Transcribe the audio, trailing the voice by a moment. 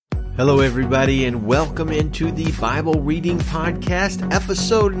Hello, everybody, and welcome into the Bible Reading Podcast,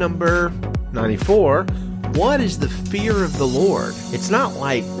 episode number 94. What is the fear of the Lord? It's not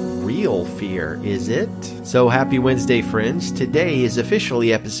like real fear, is it? So happy Wednesday, friends. Today is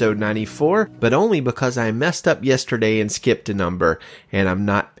officially episode 94, but only because I messed up yesterday and skipped a number, and I'm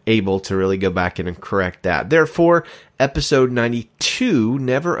not able to really go back and correct that. Therefore, episode 92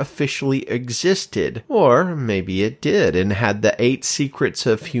 never officially existed, or maybe it did and had the 8 secrets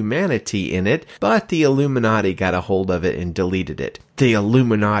of humanity in it, but the Illuminati got a hold of it and deleted it. The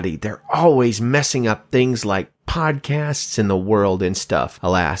Illuminati, they're always messing up things like podcasts in the world and stuff,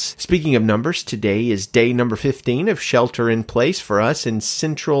 alas. Speaking of numbers, today is day number 15 of shelter in place for us in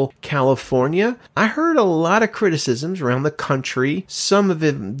Central California. I heard a lot of criticisms around the country, some of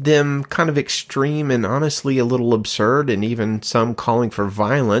them kind of extreme and honestly a little absurd, and even some calling for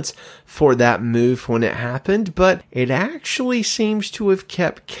violence for that move when it happened, but it actually seems to have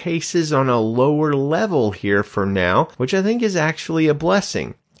kept cases on a lower level here for now, which I think is actually a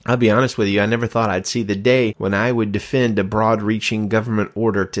blessing. I'll be honest with you, I never thought I'd see the day when I would defend a broad-reaching government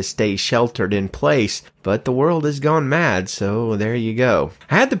order to stay sheltered in place, but the world has gone mad, so there you go.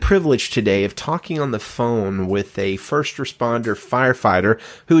 I had the privilege today of talking on the phone with a first responder firefighter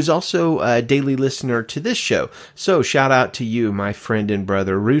who is also a daily listener to this show. So shout out to you, my friend and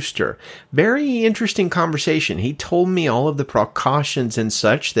brother Rooster. Very interesting conversation. He told me all of the precautions and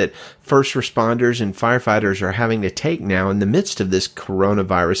such that first responders and firefighters are having to take now in the midst of this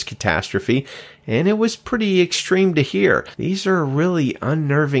coronavirus catastrophe, and it was pretty extreme to hear. These are really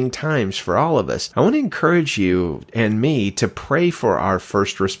unnerving times for all of us. I want to encourage you and me to pray for our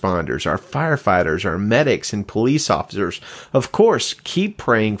first responders, our firefighters, our medics, and police officers. Of course, keep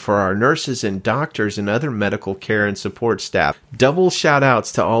praying for our nurses and doctors and other medical care and support staff. Double shout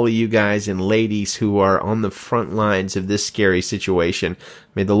outs to all of you guys and ladies who are on the front lines of this scary situation.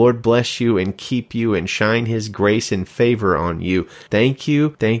 May the Lord bless you and keep you and shine His grace and favor on you. Thank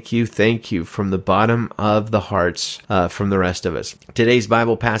you, thank you, thank you from the bottom of the hearts from the rest of us. Today's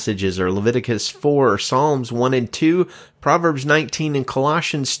Bible passages are Leviticus 4, Psalms 1 and 2, Proverbs 19 and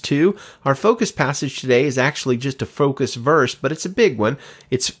Colossians 2. Our focus passage today is actually just a focus verse, but it's a big one.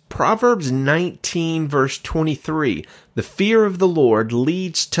 It's Proverbs 19 verse 23. The fear of the Lord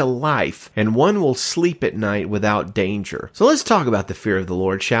leads to life, and one will sleep at night without danger. So let's talk about the fear of the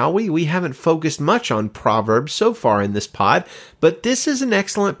Lord, shall we? We haven't focused much on Proverbs so far in this pod, but this is an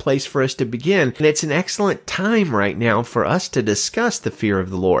excellent place for us to begin, and it's an excellent time right now for us to discuss the fear of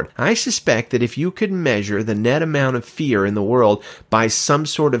the Lord. I suspect that if you could measure the net amount of fear in the world by some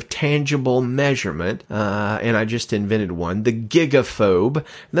sort of tangible measurement, and I just invented one, the gigaphobe,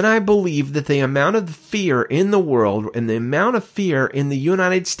 then I believe that the amount of fear in the world and the amount of fear in the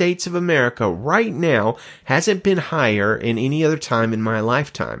United States of America right now hasn't been higher in any other time in my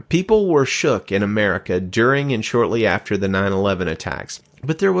lifetime. People were shook in America during and shortly after the 9/11 attacks.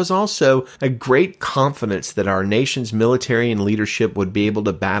 But there was also a great confidence that our nation's military and leadership would be able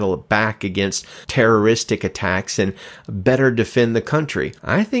to battle back against terroristic attacks and better defend the country.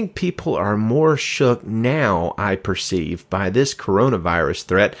 I think people are more shook now, I perceive, by this coronavirus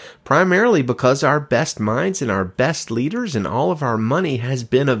threat, primarily because our best minds and our best leaders and all of our money has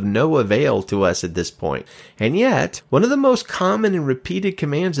been of no avail to us at this point. And yet, one of the most common and repeated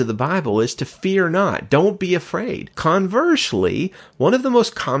commands of the Bible is to fear not. Don't be afraid. Conversely, one of the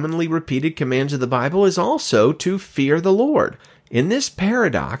most commonly repeated commands of the Bible is also to fear the Lord. In this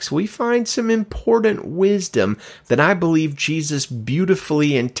paradox, we find some important wisdom that I believe Jesus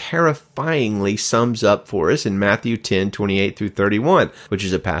beautifully and terrifyingly sums up for us in Matthew 10:28 through 31, which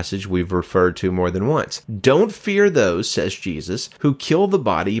is a passage we've referred to more than once. Don't fear those, says Jesus, who kill the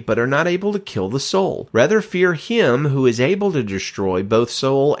body but are not able to kill the soul. Rather fear Him who is able to destroy both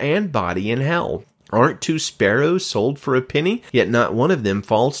soul and body in hell. Aren't 2 sparrows sold for a penny? Yet not one of them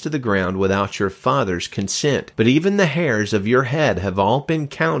falls to the ground without your Father's consent. But even the hairs of your head have all been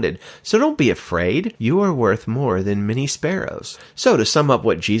counted. So don't be afraid. You are worth more than many sparrows. So to sum up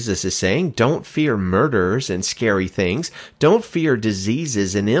what Jesus is saying, don't fear murderers and scary things. Don't fear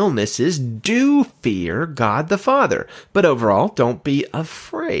diseases and illnesses. Do fear God the Father. But overall, don't be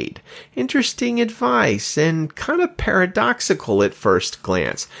afraid. Interesting advice and kind of paradoxical at first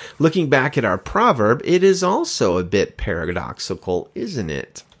glance. Looking back at our proverb, it is also a bit paradoxical, isn't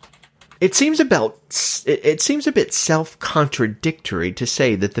it? It seems a bit self-contradictory to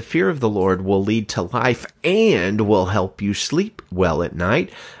say that the fear of the Lord will lead to life and will help you sleep well at night.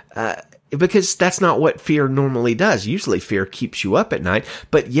 Because that's not what fear normally does. Usually fear keeps you up at night.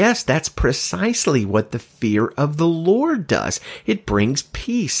 But yes, that's precisely what the fear of the Lord does. It brings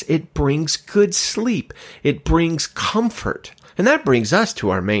peace. It brings good sleep. It brings comfort. And that brings us to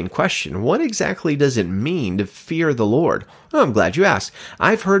our main question. What exactly does it mean to fear the Lord? Well, I'm glad you asked.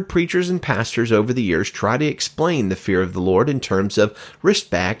 I've heard preachers and pastors over the years try to explain the fear of the Lord in terms of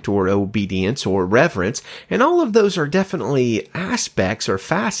respect or obedience or reverence, and all of those are definitely aspects or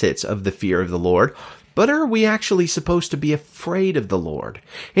facets of the fear of the Lord. But are we actually supposed to be afraid of the Lord?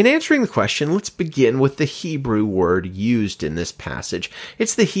 In answering the question, let's begin with the Hebrew word used in this passage.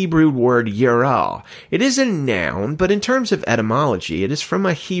 It's the Hebrew word yirah. It is a noun, but in terms of etymology, it is from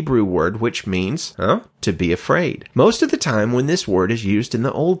a Hebrew word which means, to be afraid. Most of the time when this word is used in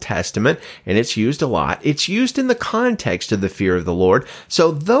the Old Testament, and it's used a lot, it's used in the context of the fear of the Lord,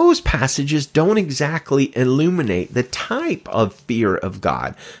 so those passages don't exactly illuminate the type of fear of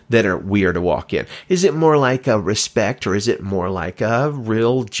God that we are to walk in. Is it more like a respect, or is it more like a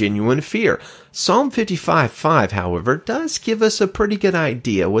real, genuine fear? Psalm 55:5, however, does give us a pretty good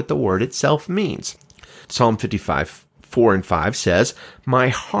idea what the word itself means. Psalm 55:4 and 5 says, "My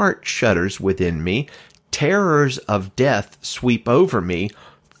heart shudders within me. Terrors of death sweep over me.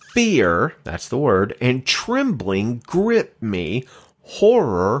 Fear," that's the word, "and trembling grip me.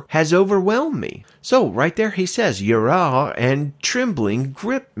 Horror has overwhelmed me." So right there he says, "Yirah and trembling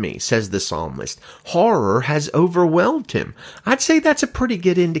grip me," says the psalmist. Horror has overwhelmed him. I'd say that's a pretty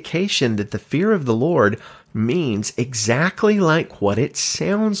good indication that the fear of the Lord means exactly like what it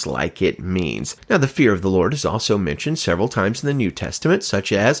sounds like it means. Now, the fear of the Lord is also mentioned several times in the New Testament,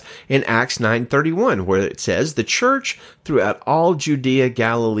 such as in Acts 9:31, where it says, "The church throughout all Judea,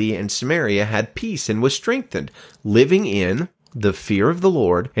 Galilee, and Samaria had peace and was strengthened, living in the fear of the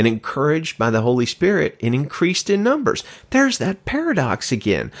Lord, and encouraged by the Holy Spirit, and increased in numbers." There's that paradox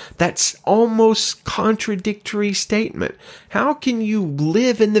again. That's almost contradictory statement. How can you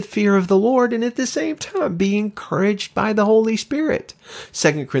live in the fear of the Lord and at the same time be encouraged by the Holy Spirit?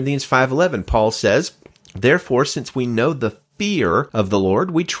 2 Corinthians 5:11, Paul says, "Therefore, since we know the fear of the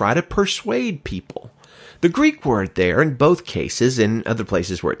Lord, we try to persuade people." The Greek word there, in both cases, in other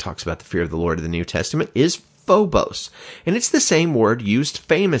places where it talks about the fear of the Lord in the New Testament, is phobos. And it's the same word used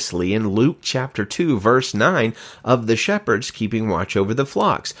famously in Luke chapter 2, verse 9, of the shepherds keeping watch over the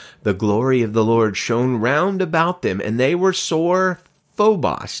flocks. "The glory of the Lord shone round about them, and they were sore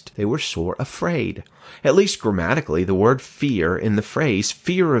phobos." They were sore afraid. At least grammatically, the word fear in the phrase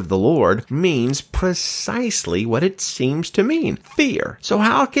fear of the Lord means precisely what it seems to mean, fear. So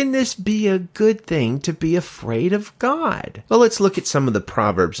how can this be a good thing to be afraid of God? Well, let's look at some of the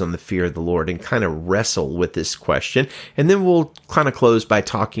Proverbs on the fear of the Lord and kind of wrestle with this question, and then we'll kind of close by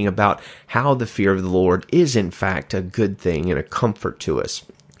talking about how the fear of the Lord is in fact a good thing and a comfort to us.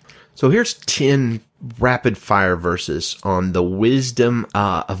 So here's 10 rapid fire verses on the wisdom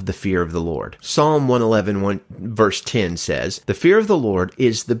of the fear of the Lord. Psalm 111, verse 10 says, "The fear of the Lord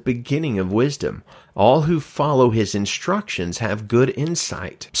is the beginning of wisdom. All who follow his instructions have good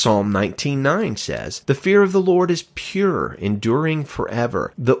insight." Psalm 19:9 says, "The fear of the Lord is pure, enduring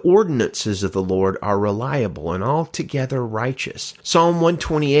forever. The ordinances of the Lord are reliable and altogether righteous." Psalm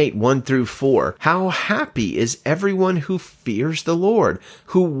 128, 1 through 4, "How happy is everyone who fears the Lord,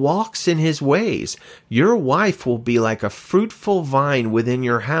 who walks in his ways. Your wife will be like a fruitful vine within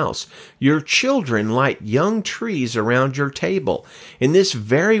your house, your children like young trees around your table. In this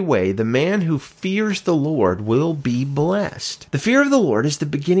very way, the man who fears the Lord will be blessed." The fear of the Lord is the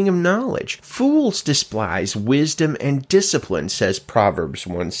beginning of knowledge. "Fools despise wisdom and discipline," says Proverbs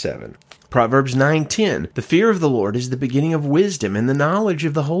 1:7. Proverbs 9:10, "The fear of the Lord is the beginning of wisdom, and the knowledge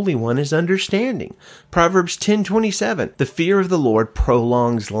of the Holy One is understanding." Proverbs 10:27, "The fear of the Lord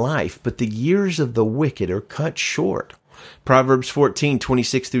prolongs life, but the years of the wicked are cut short." Proverbs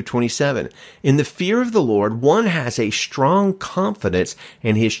 14:26 through 27, "In the fear of the Lord one has a strong confidence,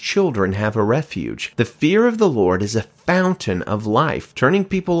 and his children have a refuge." The fear of the Lord is a fountain of life, turning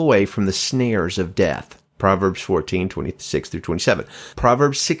people away from the snares of death. Proverbs 14:26 through 27.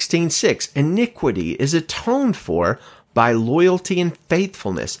 Proverbs 16:6, "Iniquity is atoned for by loyalty and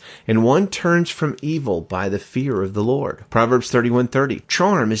faithfulness, and one turns from evil by the fear of the Lord." Proverbs 31:30,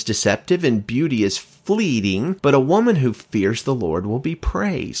 "Charm is deceptive and beauty is fleeting, but a woman who fears the Lord will be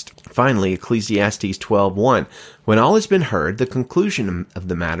praised." Finally, Ecclesiastes 12:1, "When all has been heard, the conclusion of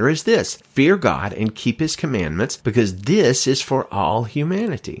the matter is this: fear God and keep his commandments, because this is for all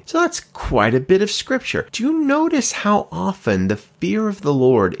humanity." So that's quite a bit of scripture. Do you notice how often the fear of the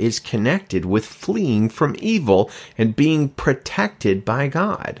Lord is connected with fleeing from evil and being protected by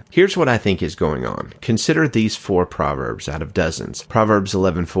God? Here's what I think is going on. Consider these 4 proverbs out of dozens. Proverbs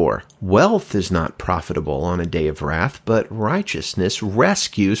 11:4, "Wealth is not profitable on a day of wrath, but righteousness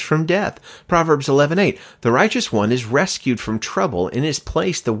rescues from death. Proverbs 11:8, the righteous one is rescued from trouble. In his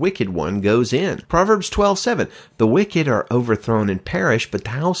place the wicked one goes in. Proverbs 12:7, the wicked are overthrown and perish, but the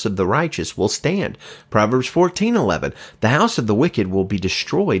house of the righteous will stand. Proverbs 14:11, the house of the wicked will be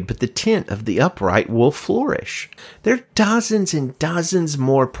destroyed, but the tent of the upright will flourish. There are dozens and dozens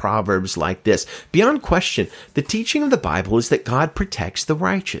more proverbs like this. Beyond question, the teaching of the Bible is that God protects the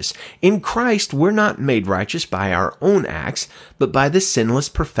righteous. In Christ, we're not made righteous by our own acts, but by the sinless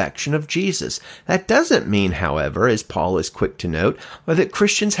perfection of Jesus. That doesn't mean, however, as Paul is quick to note, that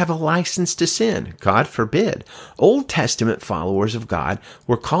Christians have a license to sin. God forbid. Old Testament followers of God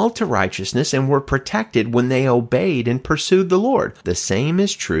were called to righteousness and were protected when they obeyed and pursued the Lord. The same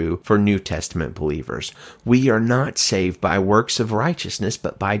is true for New Testament believers. We are not saved by works of righteousness,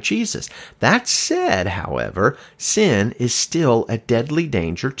 but by Jesus. That said, however, sin is still a deadly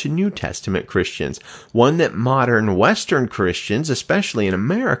danger to New Testament Christians, one that modern Western Christians, especially in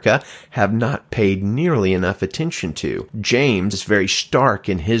America, have not paid nearly enough attention to. James is very stark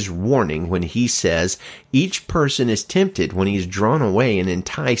in his warning when he says, each person is tempted when he is drawn away and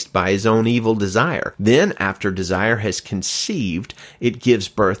enticed by his own evil desire. Then, after desire has conceived, it gives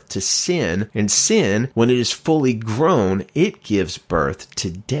birth to sin, and sin, when it is fully grown, it gives birth to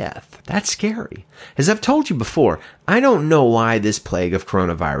death. That's scary. As I've told you before, I don't know why this plague of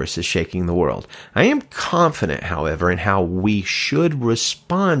coronavirus is shaking the world. I am confident, however, in how we should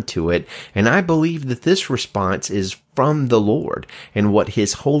respond to it, and I believe that this response is from the Lord and what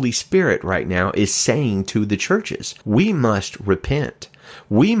His Holy Spirit right now is saying to the churches. We must repent.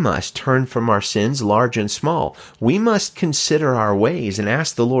 We must turn from our sins, large and small. We must consider our ways and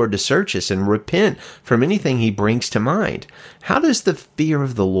ask the Lord to search us and repent from anything He brings to mind. How does the fear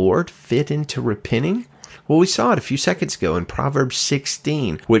of the Lord fit into repenting? Well, we saw it a few seconds ago in Proverbs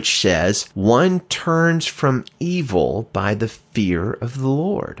 16, which says, one turns from evil by the fear of the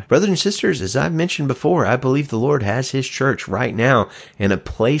Lord. Brothers and sisters, as I've mentioned before, I believe the Lord has His church right now in a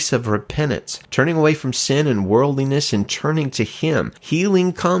place of repentance, turning away from sin and worldliness and turning to Him.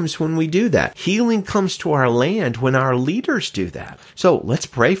 Healing comes when we do that. Healing comes to our land when our leaders do that. So let's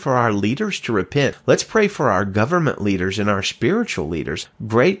pray for our leaders to repent. Let's pray for our government leaders and our spiritual leaders.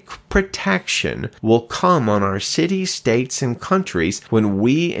 Great protection will come on our cities, states, and countries when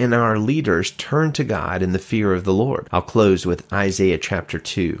we and our leaders turn to God in the fear of the Lord. I'll close with Isaiah chapter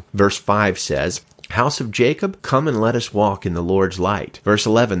 2. Verse 5 says, House of Jacob, come and let us walk in the Lord's light. Verse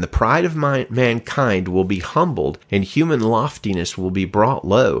 11, the pride of mankind will be humbled, and human loftiness will be brought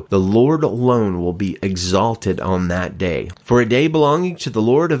low. The Lord alone will be exalted on that day. For a day belonging to the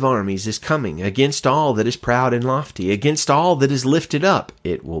Lord of armies is coming, against all that is proud and lofty, against all that is lifted up,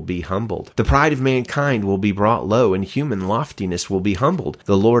 it will be humbled. The pride of mankind will be brought low, and human loftiness will be humbled.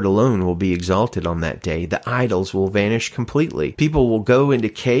 The Lord alone will be exalted on that day. The idols will vanish completely. People will go into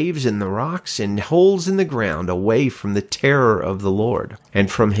caves in the rocks and holes in the ground away from the terror of the Lord and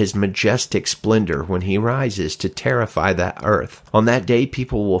from His majestic splendor when He rises to terrify that earth. On that day,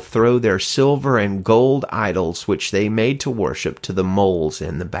 people will throw their silver and gold idols which they made to worship to the moles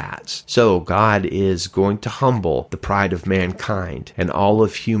and the bats. So God is going to humble the pride of mankind and all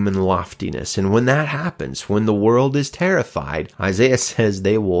of human loftiness. And when that happens, when the world is terrified, Isaiah says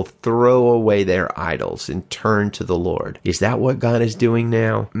they will throw away their idols and turn to the Lord. Is that what God is doing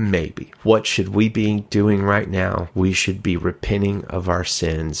now? Maybe. What should we be doing right now? We should be repenting of our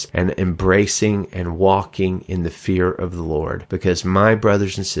sins and embracing and walking in the fear of the Lord, because my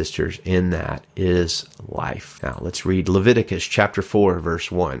brothers and sisters, in that is life. Now let's read Leviticus chapter 4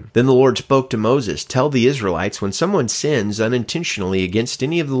 verse 1. Then the Lord spoke to Moses, tell the Israelites, when someone sins unintentionally against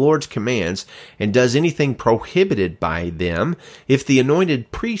any of the Lord's commands and does anything prohibited by them, if the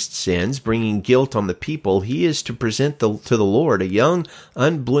anointed priest sins, bringing guilt on the people, he is to present to the Lord a young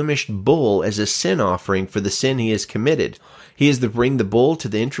unblemished bull as a sin offering for the sin he has committed. He is to bring the bull to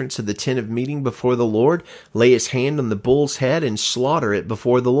the entrance of the tent of meeting before the Lord, lay his hand on the bull's head, and slaughter it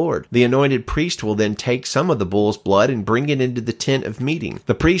before the Lord. The anointed priest will then take some of the bull's blood and bring it into the tent of meeting.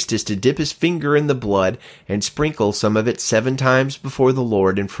 The priest is to dip his finger in the blood and sprinkle some of it 7 times before the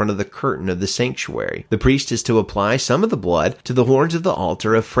Lord in front of the curtain of the sanctuary. The priest is to apply some of the blood to the horns of the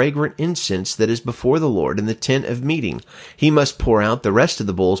altar of fragrant incense that is before the Lord in the tent of meeting. He must pour out the rest of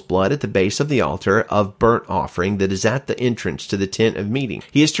the bull's blood at the base of the the altar of burnt offering that is at the entrance to the tent of meeting.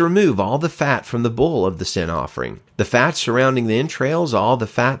 He is to remove all the fat from the bull of the sin offering, the fat surrounding the entrails, all the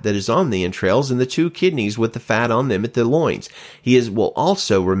fat that is on the entrails, and the 2 kidneys with the fat on them at the loins. He will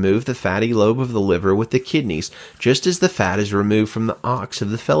also remove the fatty lobe of the liver with the kidneys, just as the fat is removed from the ox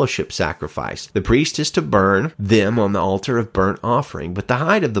of the fellowship sacrifice. The priest is to burn them on the altar of burnt offering, but the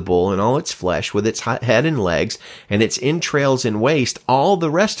hide of the bull and all its flesh, with its head and legs, and its entrails and waist, all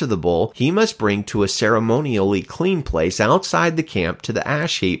the rest of the bull, he must bring to a ceremonially clean place outside the camp to the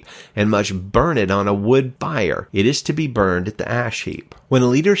ash heap, and must burn it on a wood fire. It is to be burned at the ash heap. When a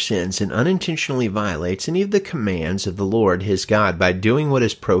leader sins and unintentionally violates any of the commands of the Lord his God by doing what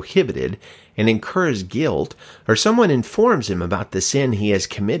is prohibited, and incurs guilt, or someone informs him about the sin he has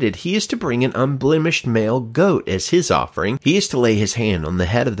committed, he is to bring an unblemished male goat as his offering. He is to lay his hand on the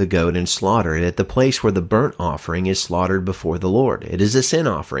head of the goat and slaughter it at the place where the burnt offering is slaughtered before the Lord. It is a sin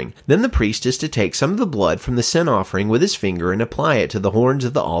offering. Then the priest is to take some of the blood from the sin offering with his finger and apply it to the horns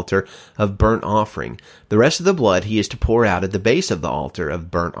of the altar of burnt offering. The rest of the blood he is to pour out at the base of the altar of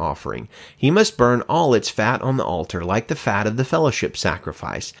burnt offering. He must burn all its fat on the altar, like the fat of the fellowship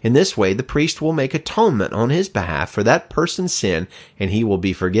sacrifice. In this way, the priest will make atonement on his behalf for that person's sin, and he will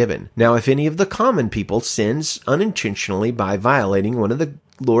be forgiven. Now, if any of the common people sins unintentionally by violating one of the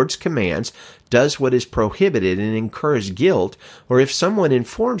Lord's commands, does what is prohibited and incurs guilt, or if someone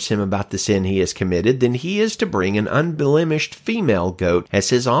informs him about the sin he has committed, then he is to bring an unblemished female goat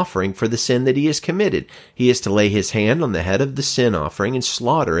as his offering for the sin that he has committed. He is to lay his hand on the head of the sin offering and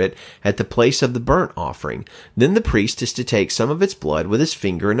slaughter it at the place of the burnt offering. Then the priest is to take some of its blood with his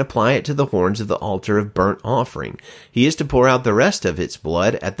finger and apply it to the horns of the altar of burnt offering. He is to pour out the rest of its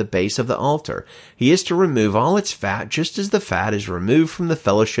blood at the base of the altar. He is to remove all its fat, just as the fat is removed from the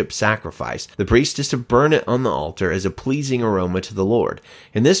fellowship sacrifice. The priest is to burn it on the altar as a pleasing aroma to the Lord.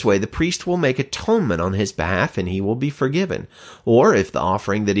 In this way, the priest will make atonement on his behalf, and he will be forgiven. Or if the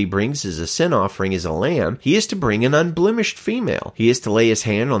offering that he brings as a sin offering is a lamb, he is to bring an unblemished female. He is to lay his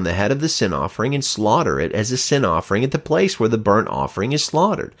hand on the head of the sin offering and slaughter it as a sin offering at the place where the burnt offering is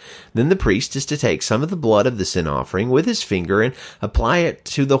slaughtered. Then the priest is to take some of the blood of the sin offering with his finger and apply it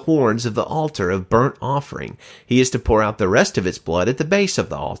to the horns of the altar of burnt offering. He is to pour out the rest of its blood at the base of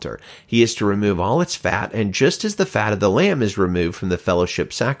the altar. He is to remove all its fat, and just as the fat of the lamb is removed from the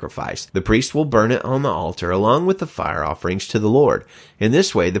fellowship sacrifice, the priest will burn it on the altar along with the fire offerings to the Lord. In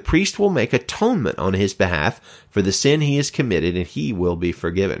this way, the priest will make atonement on his behalf for the sin he has committed, and he will be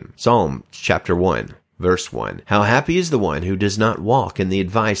forgiven. Psalm chapter 1. Verse 1. How happy is the one who does not walk in the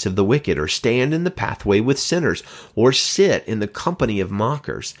advice of the wicked, or stand in the pathway with sinners, or sit in the company of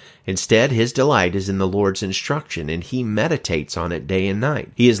mockers. Instead, his delight is in the Lord's instruction, and he meditates on it day and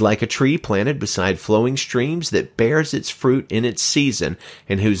night. He is like a tree planted beside flowing streams that bears its fruit in its season,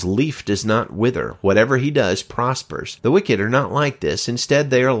 and whose leaf does not wither. Whatever he does prospers. The wicked are not like this. Instead,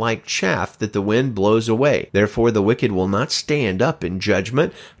 they are like chaff that the wind blows away. Therefore, the wicked will not stand up in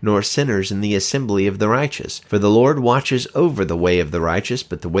judgment, nor sinners in the assembly of the righteous. For the Lord watches over the way of the righteous,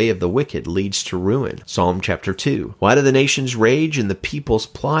 but the way of the wicked leads to ruin. Psalm chapter 2. Why do the nations rage and the peoples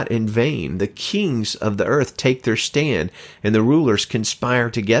plot in vain? The kings of the earth take their stand, and the rulers conspire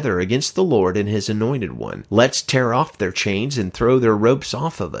together against the Lord and his anointed one. Let's tear off their chains and throw their ropes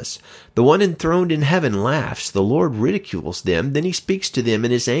off of us. The one enthroned in heaven laughs. The Lord ridicules them. Then he speaks to them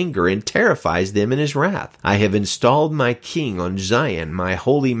in his anger and terrifies them in his wrath. I have installed my king on Zion, my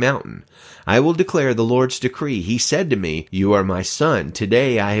holy mountain. I will declare the Lord's decree. He said to me, You are my son.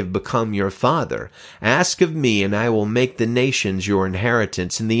 Today I have become your father. Ask of me, and I will make the nations your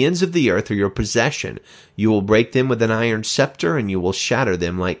inheritance, and the ends of the earth are your possession. You will break them with an iron scepter, and you will shatter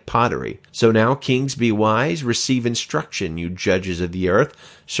them like pottery. So now, kings, be wise. Receive instruction, you judges of the earth.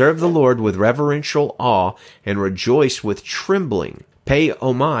 Serve the Lord with reverential awe, and rejoice with trembling. Pay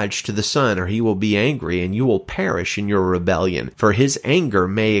homage to the Son, or he will be angry, and you will perish in your rebellion. For his anger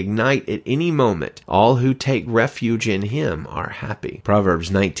may ignite at any moment. All who take refuge in him are happy. Proverbs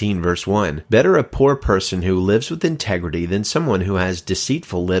 19, verse 1. Better a poor person who lives with integrity than someone who has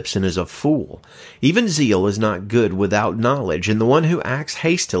deceitful lips and is a fool. Even zeal is not good without knowledge, and the one who acts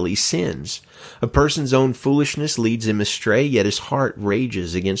hastily sins. A person's own foolishness leads him astray, yet his heart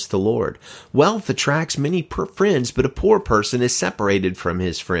rages against the Lord. Wealth attracts many friends, but a poor person is separated from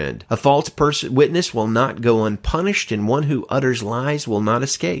his friend. A false witness will not go unpunished, and one who utters lies will not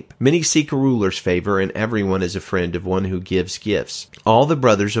escape. Many seek a ruler's favor, and everyone is a friend of one who gives gifts. All the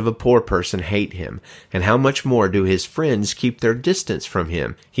brothers of a poor person hate him, and how much more do his friends keep their distance from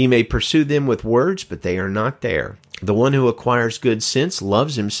him? He may pursue them with words, but they are not there. The one who acquires good sense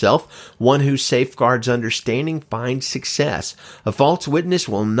loves himself. One who safeguards understanding finds success. A false witness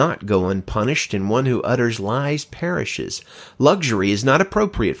will not go unpunished, and one who utters lies perishes. Luxury is not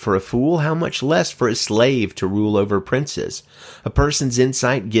appropriate for a fool, how much less for a slave to rule over princes. A person's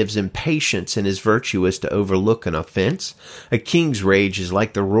insight gives him patience, and his virtue is to overlook an offense. A king's rage is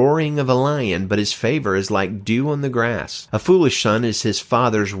like the roaring of a lion, but his favor is like dew on the grass. A foolish son is his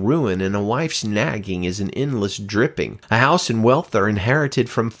father's ruin, and a wife's nagging is an endless dripping. A house and wealth are inherited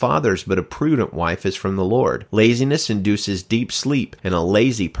from fathers, but a prudent wife is from the Lord. Laziness induces deep sleep, and a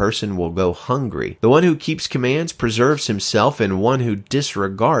lazy person will go hungry. The one who keeps commands preserves himself, and one who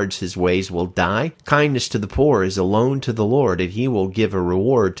disregards his ways will die. Kindness to the poor is a loan to the Lord, and he will give a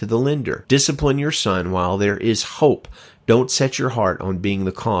reward to the lender. Discipline your son while there is hope. Don't set your heart on being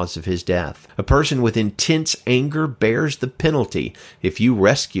the cause of his death. A person with intense anger bears the penalty. If you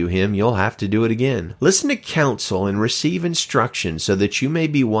rescue him, you'll have to do it again. Listen to counsel and receive instruction so that you may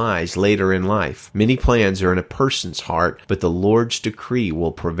be wise later in life. Many plans are in a person's heart, but the Lord's decree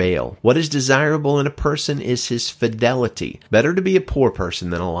will prevail. What is desirable in a person is his fidelity. Better to be a poor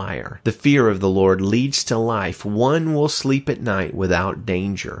person than a liar. The fear of the Lord leads to life. One will sleep at night without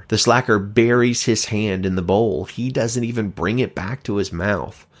danger. The slacker buries his hand in the bowl. He doesn't even bring it back to his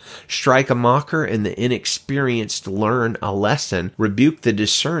mouth. Strike a mocker, and the inexperienced learn a lesson. Rebuke the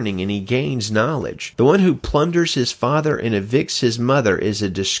discerning, and he gains knowledge. The one who plunders his father and evicts his mother is a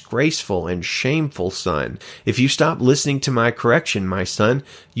disgraceful and shameful son. If you stop listening to my correction, my son,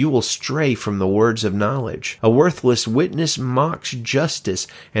 you will stray from the words of knowledge. A worthless witness mocks justice,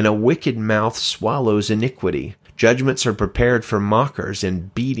 and a wicked mouth swallows iniquity. Judgments are prepared for mockers,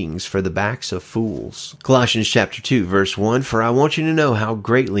 and beatings for the backs of fools. Colossians chapter 2, verse 1, For I want you to know how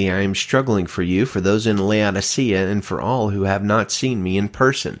greatly I am struggling for you, for those in Laodicea, and for all who have not seen me in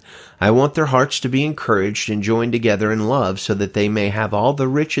person. I want their hearts to be encouraged and joined together in love, so that they may have all the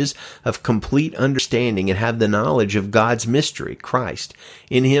riches of complete understanding and have the knowledge of God's mystery, Christ.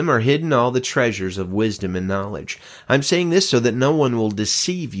 In him are hidden all the treasures of wisdom and knowledge. I'm saying this so that no one will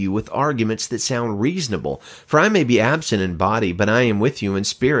deceive you with arguments that sound reasonable. For I may be absent in body, but I am with you in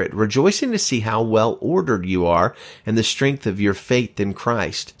spirit, rejoicing to see how well ordered you are and the strength of your faith in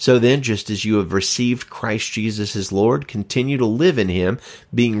Christ. So then, just as you have received Christ Jesus as Lord, continue to live in him,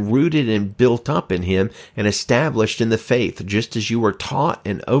 being rooted and built up in him and established in the faith, just as you were taught,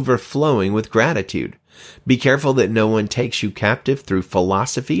 and overflowing with gratitude. Be careful that no one takes you captive through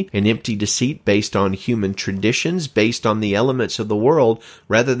philosophy and empty deceit based on human traditions, based on the elements of the world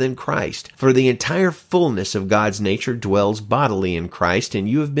rather than Christ. For the entire fullness of God's nature dwells bodily in Christ, and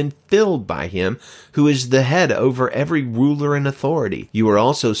you have been filled by him, who is the head over every ruler and authority. You are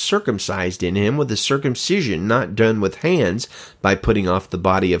also circumcised in him with a circumcision not done with hands, by putting off the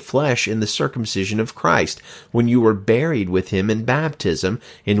body of flesh in the circumcision of Christ, when you were buried with him in baptism,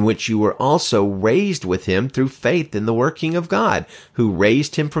 in which you were also raised with him through faith in the working of God, who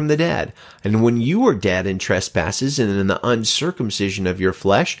raised him from the dead. And when you were dead in trespasses and in the uncircumcision of your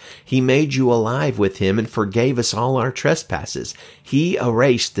flesh, he made you alive with him and forgave us all our trespasses. He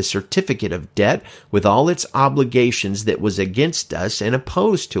erased the certificate of debt with all its obligations that was against us and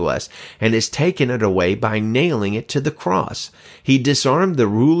opposed to us, and has taken it away by nailing it to the cross. He disarmed the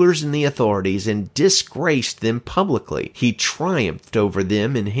rulers and the authorities and disgraced them publicly. He triumphed over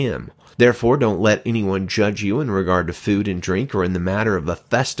them in him. Therefore, don't let anyone judge you in regard to food and drink, or in the matter of a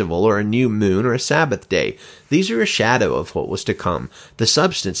festival, or a new moon, or a Sabbath day. These are a shadow of what was to come. The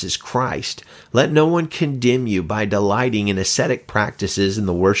substance is Christ. Let no one condemn you by delighting in ascetic practices and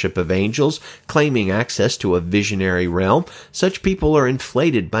the worship of angels, claiming access to a visionary realm. Such people are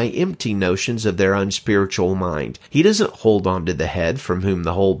inflated by empty notions of their unspiritual mind. He doesn't hold on to the head, from whom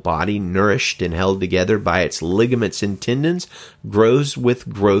the whole body, nourished and held together by its ligaments and tendons, grows with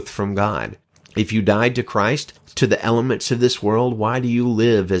growth from God. If you died to Christ, to the elements of this world, why do you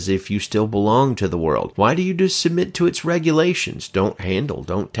live as if you still belong to the world? Why do you submit to its regulations? Don't handle,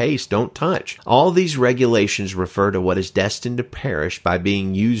 don't taste, don't touch. All these regulations refer to what is destined to perish by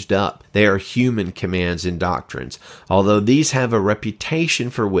being used up. They are human commands and doctrines. Although these have a reputation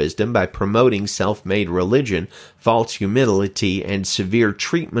for wisdom by promoting self-made religion, false humility, and severe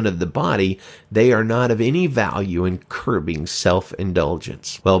treatment of the body, they are not of any value in curbing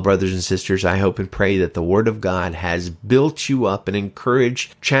self-indulgence. Well, brothers and sisters, I hope and pray that the Word of God has built you up and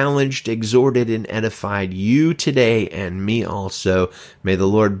encouraged, challenged, exhorted, and edified you today, and me also. May the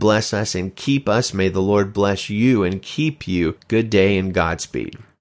Lord bless us and keep us. May the Lord bless you and keep you. Good day and Godspeed.